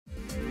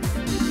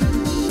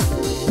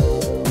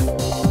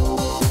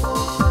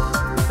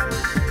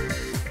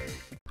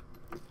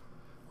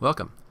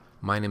Welcome.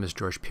 My name is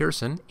George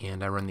Pearson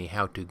and I run the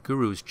How To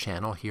Gurus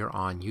channel here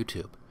on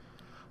YouTube.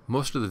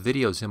 Most of the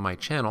videos in my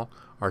channel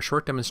are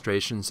short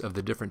demonstrations of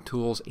the different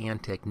tools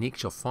and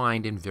techniques you'll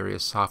find in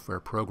various software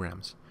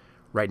programs.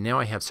 Right now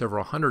I have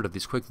several hundred of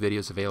these quick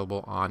videos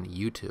available on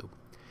YouTube.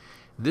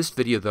 This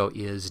video though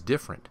is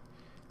different.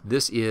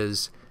 This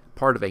is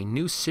part of a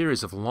new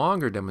series of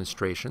longer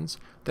demonstrations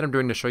that I'm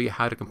doing to show you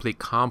how to complete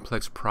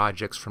complex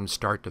projects from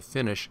start to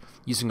finish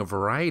using a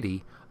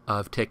variety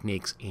of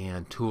techniques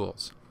and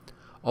tools.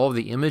 All of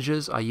the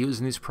images I use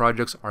in these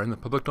projects are in the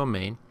public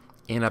domain,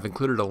 and I've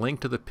included a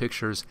link to the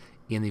pictures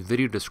in the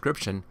video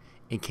description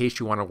in case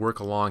you want to work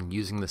along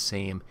using the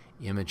same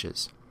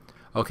images.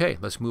 Okay,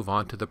 let's move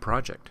on to the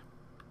project.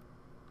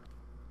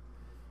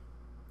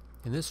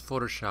 In this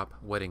Photoshop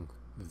wedding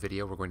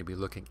video, we're going to be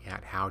looking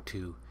at how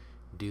to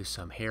do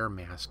some hair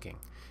masking.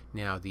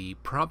 Now, the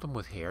problem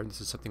with hair,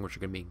 this is something which you're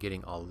going to be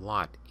getting a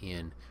lot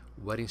in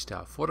wedding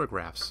style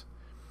photographs,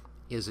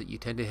 is that you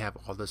tend to have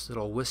all this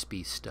little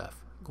wispy stuff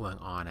going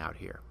on out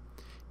here.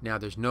 Now,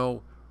 there's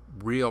no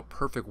real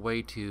perfect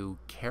way to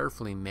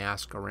carefully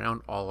mask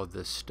around all of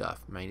this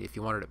stuff. I mean, if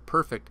you wanted it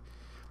perfect,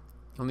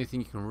 the only thing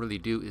you can really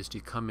do is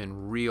to come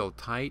in real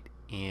tight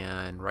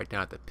and right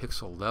down at the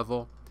pixel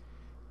level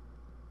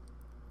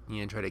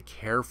and try to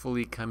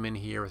carefully come in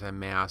here with a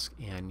mask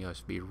and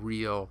just be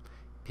real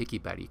picky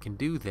about it. You can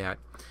do that,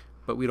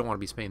 but we don't want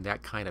to be spending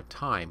that kind of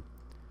time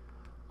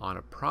on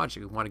a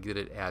project. We want to get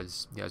it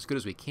as good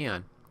as we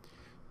can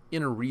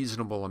in a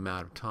reasonable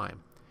amount of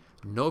time.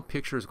 No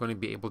picture is going to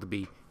be able to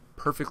be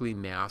perfectly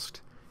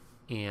masked,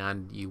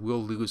 and you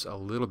will lose a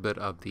little bit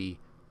of the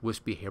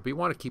wispy hair, but you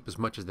want to keep as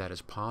much of that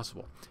as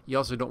possible. You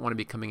also don't want to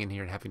be coming in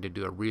here and having to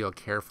do a real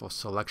careful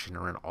selection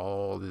around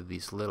all of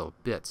these little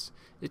bits.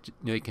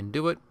 You can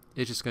do it,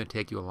 it's just going to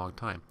take you a long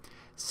time.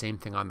 Same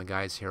thing on the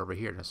guy's hair over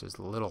here. There's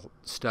little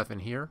stuff in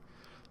here.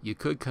 You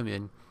could come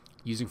in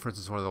using, for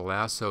instance, one of the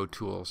lasso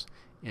tools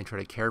and try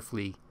to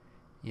carefully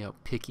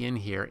pick in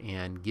here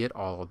and get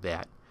all of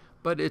that,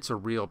 but it's a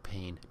real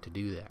pain to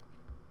do that.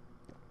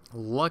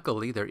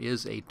 Luckily, there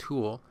is a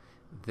tool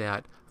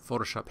that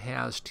Photoshop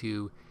has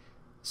to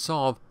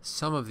solve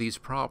some of these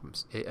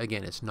problems.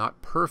 Again, it's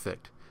not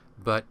perfect,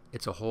 but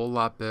it's a whole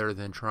lot better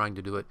than trying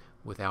to do it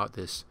without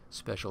this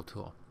special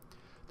tool.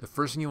 The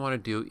first thing you want to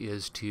do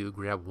is to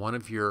grab one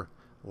of your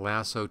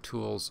lasso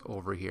tools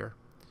over here.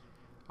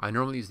 I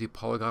normally use the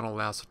polygonal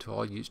lasso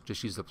tool. I'll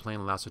just use the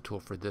plain lasso tool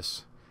for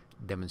this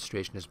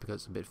demonstration just because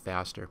it's a bit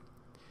faster.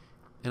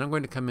 And I'm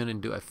going to come in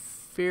and do a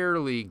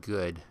fairly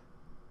good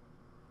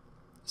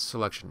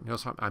selection.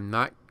 Notice I'm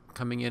not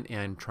coming in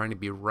and trying to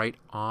be right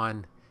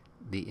on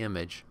the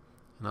image,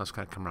 and I'll just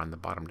kind of come around the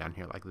bottom down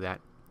here like that.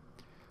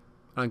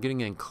 I'm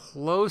getting in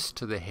close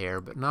to the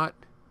hair, but not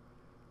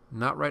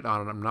right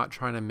on it. I'm not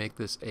trying to make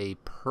this a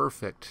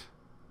perfect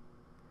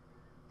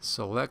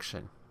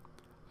selection.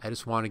 I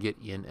just want to get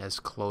in as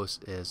close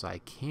as I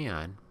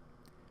can,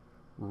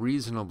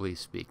 reasonably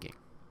speaking.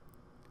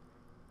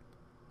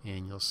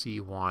 And you'll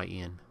see why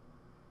in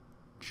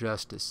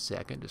just a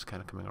second. Just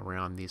kind of coming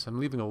around these. I'm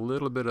leaving a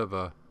little bit of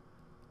a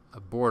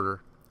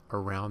border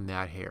around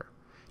that hair.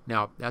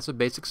 Now, that's a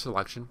basic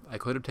selection. I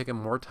could have taken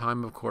more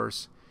time, of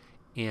course,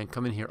 and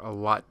come in here a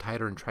lot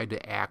tighter and tried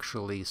to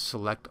actually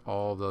select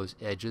all those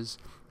edges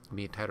and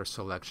be a tighter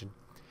selection.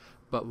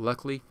 But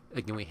luckily,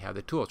 again, we have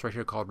the tool. It's right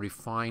here called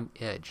Refine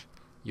Edge.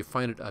 You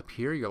find it up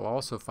here. You'll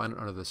also find it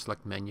under the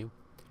Select menu.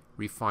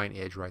 Refine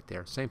Edge right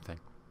there. Same thing.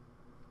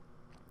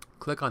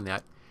 Click on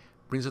that.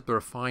 Brings up the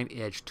Refine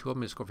Edge tool. I'm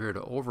going to go over here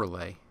to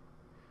Overlay.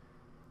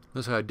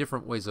 Notice how I have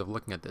different ways of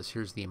looking at this.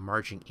 Here's the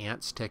Marching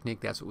Ants technique.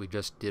 That's what we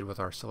just did with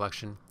our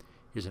selection.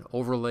 Here's an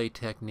Overlay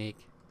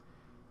technique.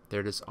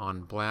 There it is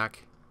on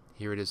black.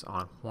 Here it is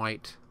on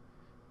white.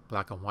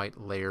 Black and white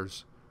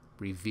layers.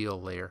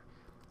 Reveal layer.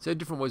 So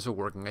different ways of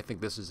working. I think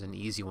this is an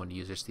easy one to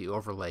use. Just the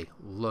Overlay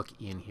look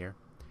in here.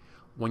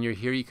 When you're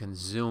here, you can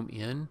zoom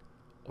in,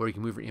 or you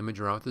can move your image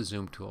around with the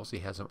zoom tool. So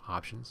you have some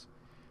options.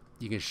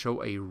 You can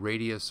show a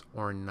radius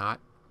or not.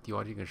 If you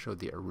want, you can show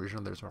the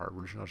original. There's our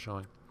original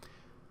showing.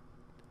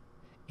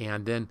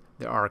 And then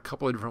there are a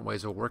couple of different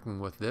ways of working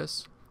with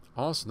this.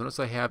 Also, notice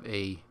I have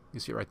you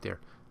see it right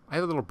there. I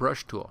have a little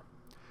brush tool.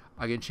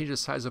 I can change the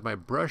size of my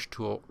brush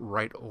tool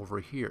right over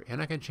here,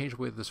 and I can change the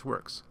way this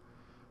works.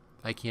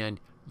 I can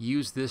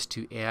use this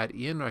to add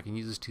in, or I can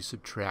use this to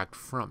subtract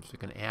from. So we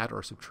can add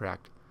or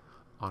subtract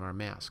on our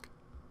mask.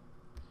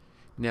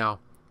 Now,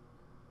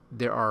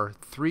 there are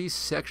three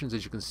sections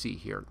as you can see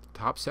here. The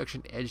top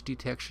section, edge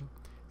detection.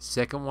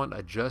 Second one,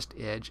 adjust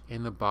edge,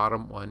 and the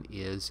bottom one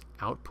is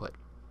output.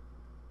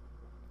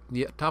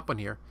 The top one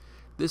here,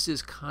 this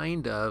is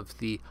kind of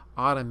the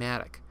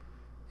automatic.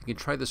 You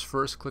can try this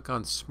first. Click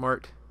on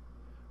Smart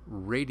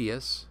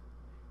Radius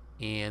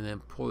and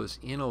then pull this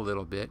in a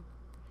little bit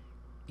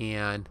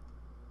and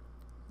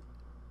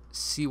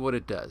see what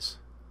it does.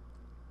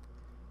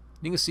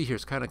 You can see here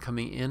it's kind of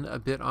coming in a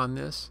bit on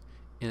this,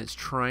 and it's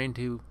trying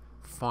to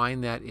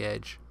find that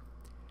edge.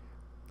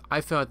 I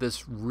found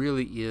this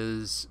really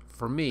is,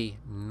 for me,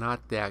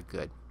 not that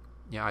good.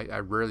 Yeah, I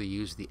rarely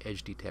use the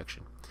edge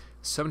detection.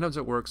 Sometimes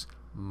it works,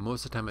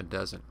 most of the time it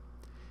doesn't.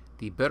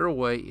 The better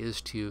way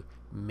is to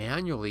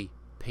manually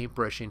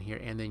paintbrush in here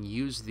and then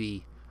use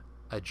the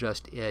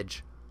adjust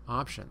edge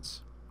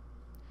options.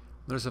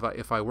 Notice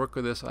if I work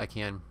with this, I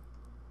can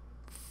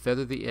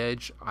feather the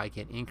edge, I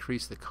can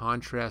increase the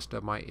contrast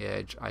of my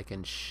edge, I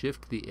can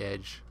shift the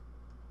edge,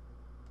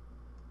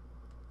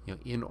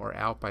 in or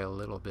out by a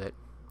little bit.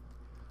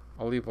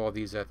 I'll leave all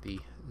these at the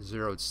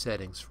zeroed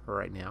settings for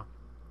right now.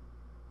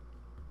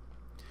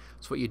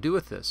 So what you do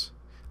with this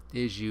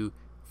is you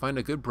find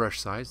a good brush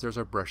size. There's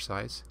our brush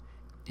size,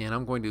 and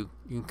I'm going to,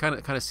 you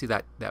can kind of see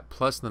that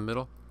plus in the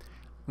middle.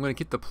 I'm going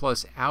to get the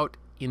plus out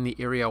in the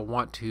area I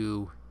want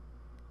to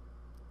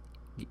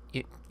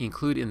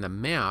include in the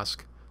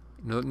mask.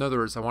 In other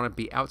words, I want to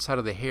be outside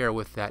of the hair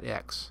with that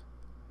X,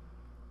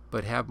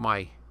 but have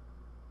my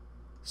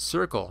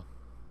circle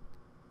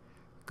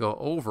go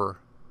over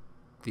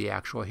the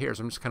actual hair.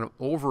 So I'm just kind of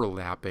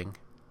overlapping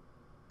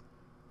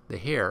the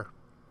hair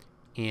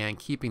and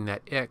keeping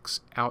that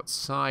X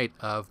outside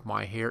of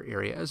my hair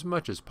area as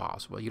much as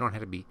possible. You don't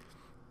have to be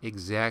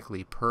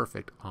exactly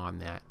perfect on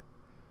that,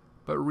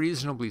 but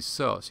reasonably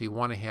so. So you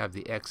want to have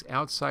the X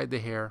outside the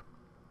hair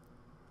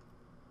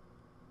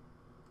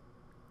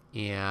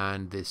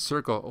and the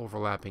circle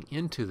overlapping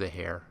into the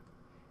hair.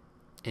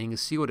 And you can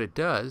see what it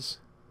does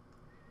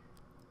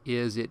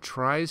is it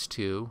tries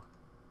to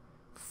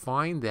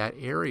find that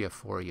area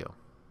for you.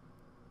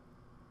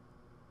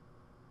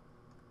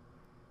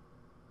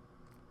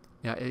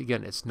 Now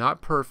again, it's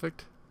not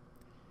perfect.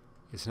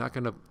 It's not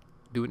going to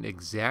do an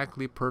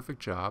exactly perfect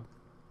job,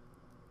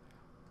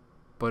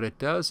 but it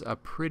does a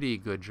pretty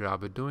good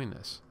job of doing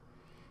this.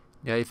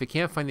 Now if it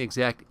can't find the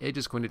exact edge,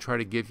 it's going to try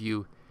to give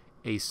you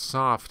a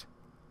soft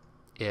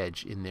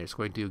edge in there. It's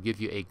going to give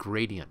you a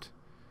gradient.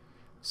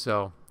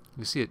 So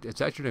you see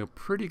it's actually doing a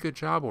pretty good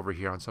job over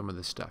here on some of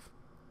this stuff.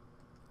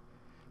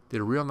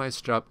 Did a real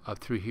nice job up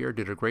through here,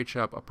 did a great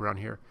job up around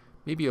here.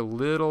 Maybe a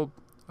little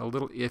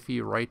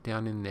iffy right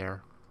down in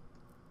there.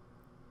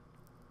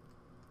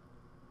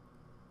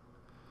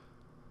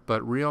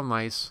 But real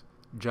nice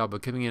job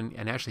of coming in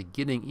and actually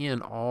getting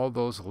in all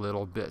those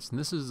little bits. And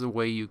this is the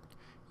way you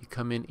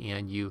come in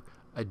and you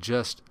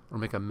adjust or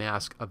make a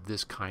mask of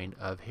this kind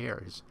of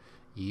hair.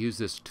 You use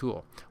this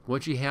tool.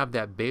 Once you have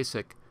that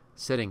basic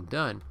setting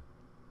done,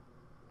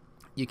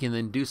 you can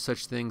then do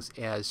such things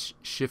as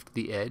shift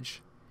the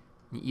edge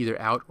either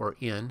out or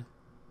in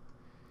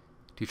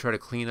to try to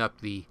clean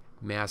up the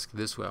mask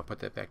this way. I'll put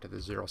that back to the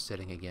 0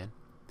 setting again.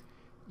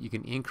 You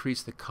can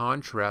increase the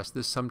contrast.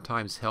 This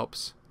sometimes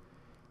helps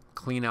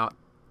clean out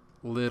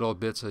little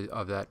bits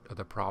of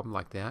the problem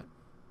like that.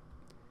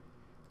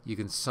 You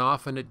can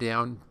soften it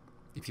down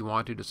if you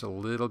want to. Just a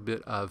little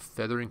bit of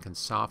feathering can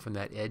soften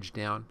that edge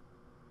down,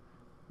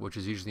 which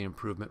is usually an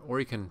improvement. Or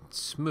you can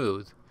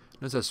smooth.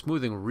 Notice that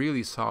smoothing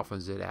really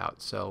softens it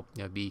out. So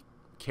be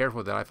careful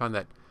with that. I find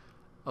that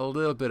a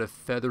little bit of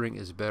feathering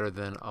is better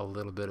than a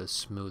little bit of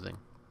smoothing.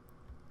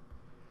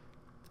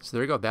 So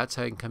there you go. That's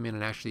how you can come in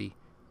and actually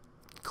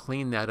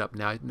clean that up.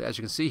 Now, as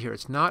you can see here,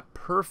 it's not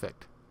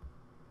perfect.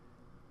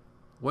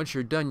 Once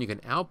you're done, you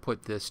can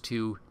output this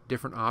to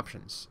different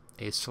options.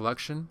 A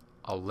selection,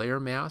 a layer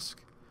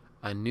mask,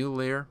 a new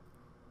layer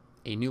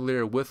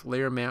with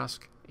layer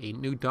mask, a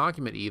new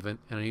document even,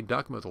 and a new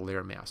document with a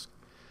layer mask.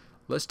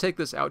 Let's take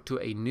this out to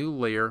a new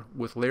layer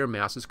with layer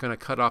mask. It's going to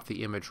cut off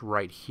the image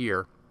right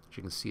here. As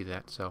you can see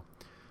that. So,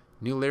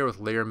 new layer with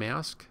layer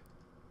mask.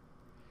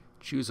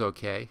 Choose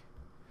OK.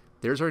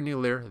 There's our new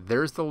layer.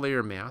 There's the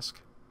layer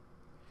mask.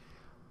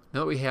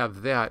 Now that we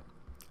have that,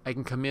 I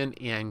can come in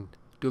and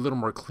do a little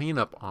more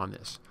cleanup on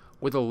this.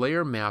 Where the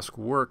layer mask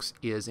works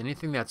is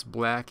anything that's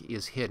black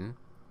is hidden.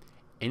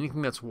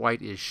 Anything that's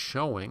white is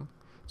showing.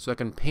 So I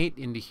can paint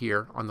into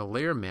here on the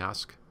layer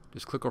mask.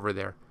 Just click over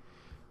there.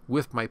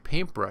 With my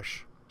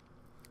paintbrush.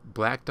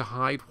 Black to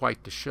hide,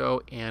 white to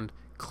show, and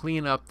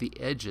clean up the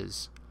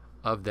edges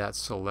of that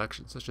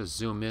selection. So let's just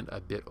zoom in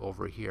a bit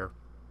over here.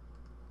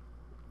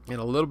 And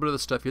a little bit of the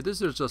stuff here.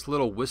 These are just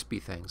little wispy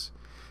things.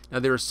 Now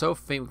they're so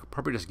faint, we could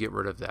probably just get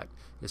rid of that.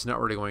 It's not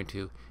really going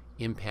to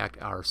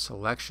impact our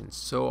selection.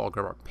 So I'll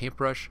grab our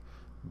paintbrush.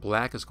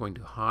 Black is going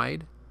to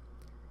hide.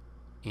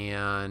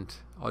 And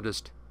I'll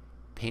just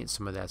paint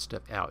some of that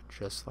stuff out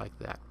just like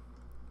that.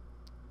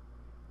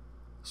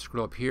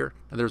 Scroll up here.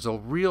 Now there's a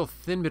real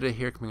thin bit of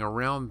hair coming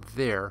around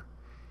there.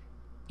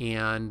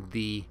 And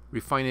the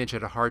Refine Edge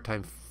had a hard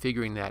time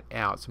figuring that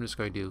out. So I'm just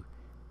going to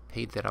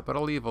paint that up. But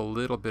I'll leave a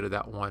little bit of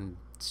that one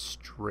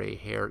stray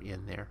hair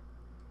in there.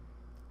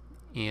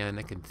 And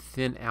I can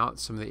thin out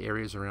some of the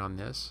areas around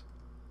this.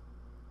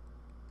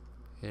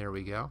 There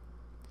we go.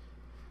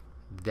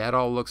 That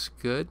all looks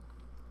good.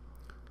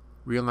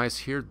 Real nice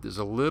here. There's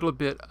a little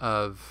bit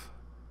of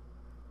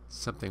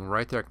something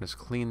right there. I can just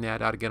clean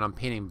that out. Again, I'm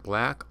painting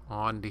black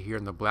onto here,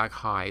 and the black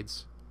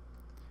hides.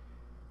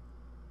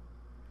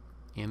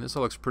 And this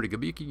all looks pretty good.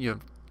 But you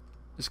can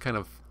just kind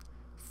of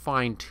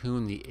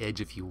fine-tune the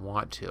edge if you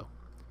want to.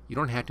 You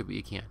don't have to, but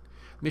you can.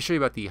 Let me show you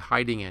about the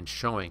hiding and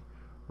showing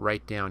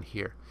right down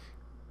here.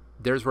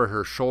 there's where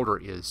her shoulder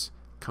is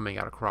coming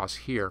out across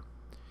here.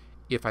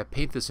 If I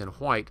paint this in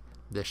white,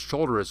 the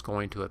shoulder is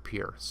going to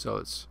appear. So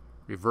let's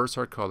reverse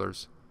our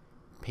colors,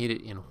 paint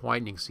it in white,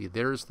 and you can see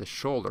there's the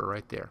shoulder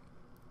right there.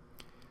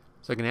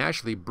 So I can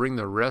actually bring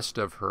the rest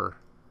of her,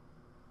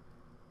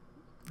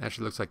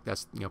 actually looks like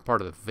that's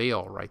part of the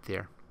veil right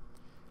there.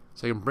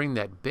 So I can bring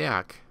that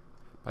back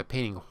by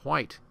painting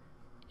white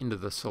into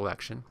the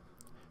selection.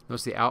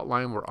 Notice the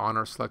outline, we're on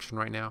our selection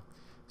right now.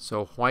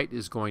 So white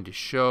is going to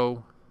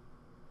show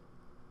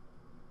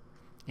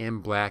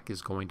and black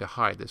is going to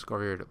hide. Let's go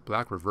over here to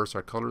black, reverse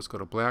our colors, go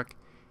to black,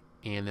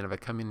 and then if I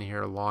come in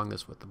here along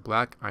this with the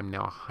black, I'm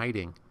now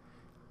hiding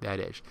that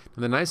edge.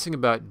 Now the nice thing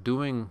about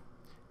doing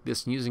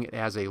this and using it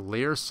as a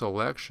layer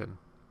selection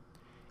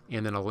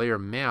and then a layer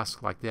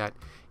mask like that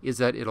is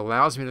that it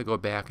allows me to go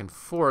back and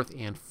forth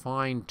and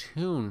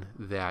fine-tune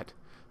that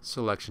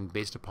selection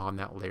based upon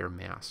that layer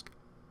mask.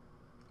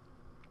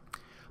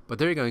 But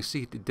there you go, you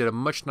see it did a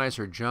much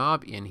nicer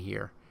job in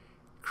here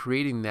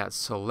creating that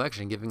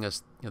selection, giving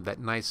us that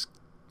nice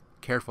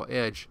careful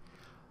edge,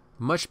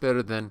 much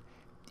better than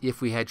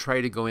if we had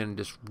tried to go in and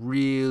just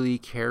really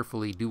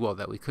carefully do all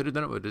that. We could have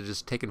done it, but it would have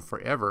just taken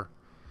forever.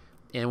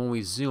 And when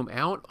we zoom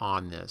out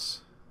on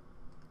this,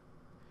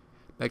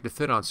 like to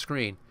fit on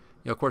screen,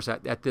 of course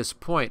at this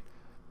point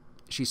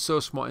she's so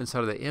small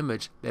inside of the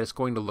image that it's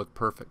going to look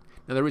perfect.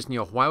 Now the reason,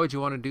 why would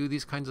you want to do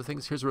these kinds of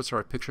things? Here's what's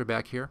our picture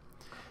back here.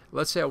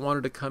 Let's say I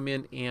wanted to come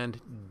in and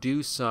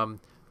do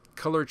some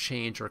color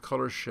change or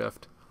color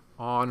shift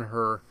on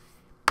her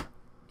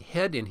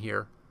head in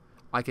here.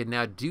 I could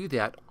now do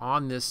that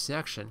on this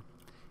section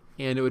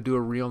and it would do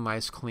a real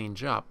nice clean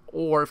job.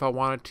 Or if I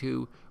wanted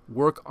to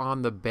work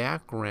on the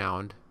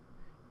background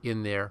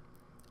in there,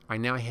 I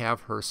now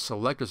have her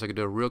selected so I could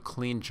do a real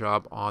clean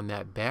job on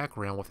that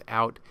background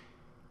without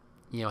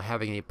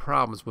having any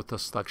problems with the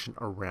selection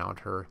around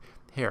her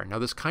hair. Now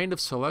this kind of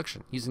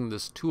selection using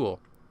this tool,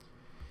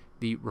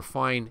 the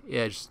refine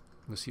edge,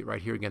 you see it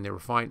right here again,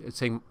 it's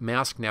saying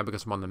mask now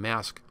because I'm on the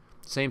mask.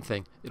 Same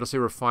thing, it'll say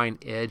refine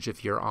edge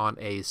if you're on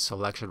a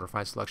selection,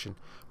 refine selection,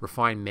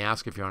 refine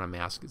mask if you're on a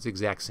mask. It's the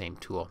exact same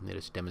tool. Let me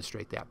just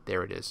demonstrate that.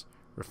 There it is,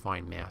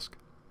 refine mask.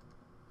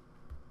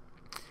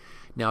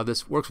 Now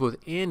this works with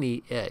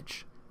any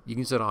edge. You can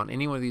use it on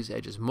any one of these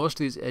edges. Most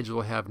of these edges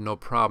will have no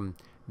problem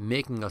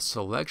making a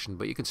selection,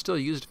 but you can still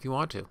use it if you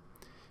want to.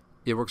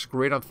 It works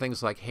great on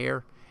things like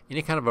hair,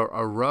 any kind of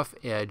a rough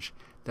edge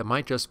that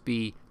might just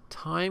be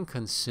time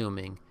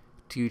consuming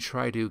to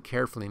try to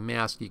carefully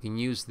mask. You can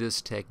use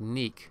this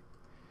technique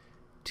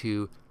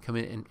to come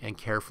in and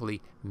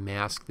carefully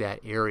mask that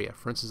area.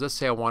 For instance, let's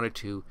say I wanted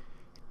to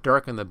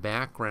darken the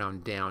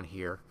background down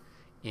here,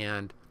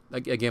 and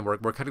again we're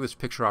cutting this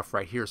picture off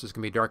right here, so it's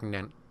going to be darkening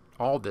down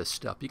all this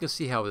stuff. You can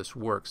see how this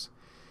works.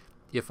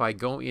 If I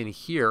go in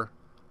here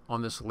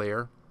on this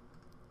layer,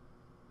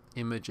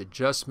 image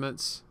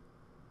adjustments,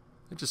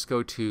 let's just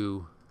go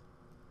to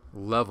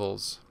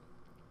levels,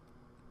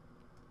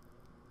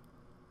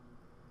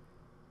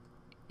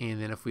 and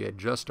then if we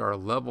adjust our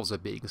levels a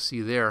bit, you can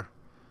see there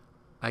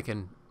I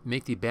can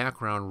make the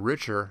background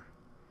richer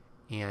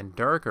and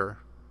darker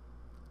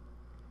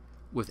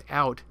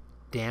without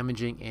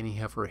damaging any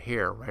of her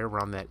hair right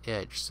around that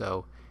edge.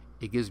 So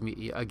it gives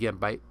me, again,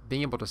 by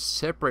being able to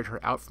separate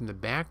her out from the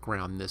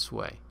background this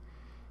way,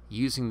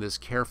 using this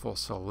careful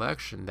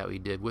selection that we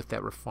did with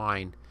that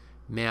refined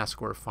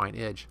mask or refined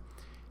edge,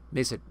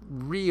 makes it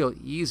real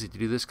easy to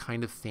do this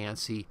kind of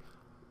fancy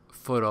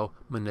photo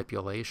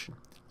manipulation.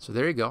 So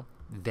there you go.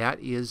 That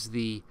is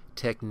the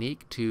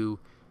technique to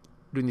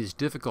doing these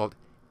difficult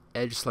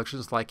edge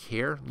selections like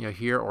hair,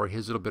 here or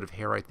his little bit of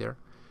hair right there.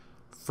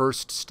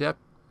 First step,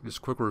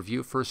 just quick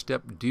review. First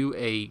step, do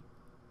a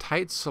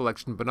tight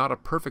selection but not a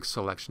perfect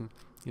selection.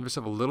 Give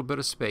yourself a little bit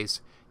of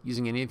space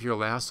using any of your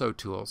lasso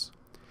tools.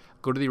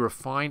 Go to the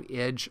refine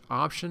edge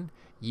option.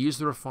 Use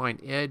the refine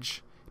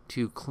edge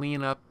to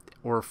clean up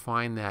or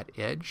refine that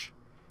edge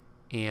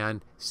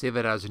and save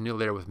it as a new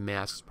layer with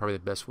masks. Probably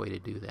the best way to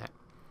do that.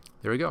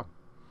 There we go.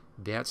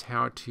 That's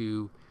how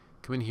to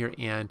come in here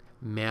and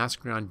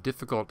mask around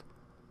difficult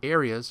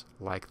areas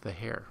like the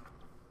hair.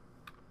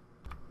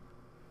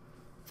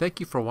 Thank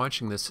you for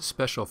watching this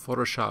special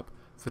Photoshop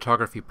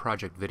photography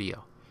project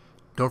video.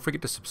 Don't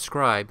forget to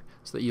subscribe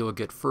so that you will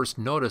get first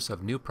notice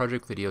of new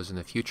project videos in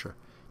the future.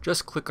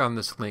 Just click on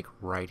this link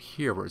right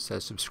here where it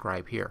says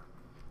subscribe here.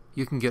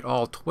 You can get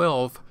all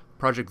 12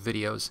 project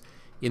videos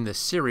in this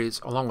series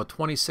along with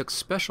 26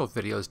 special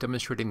videos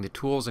demonstrating the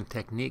tools and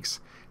techniques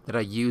that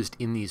I used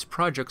in these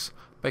projects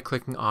by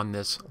clicking on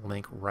this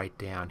link right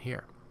down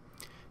here.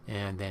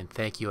 And then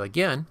thank you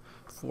again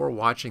for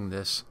watching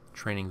this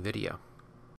training video.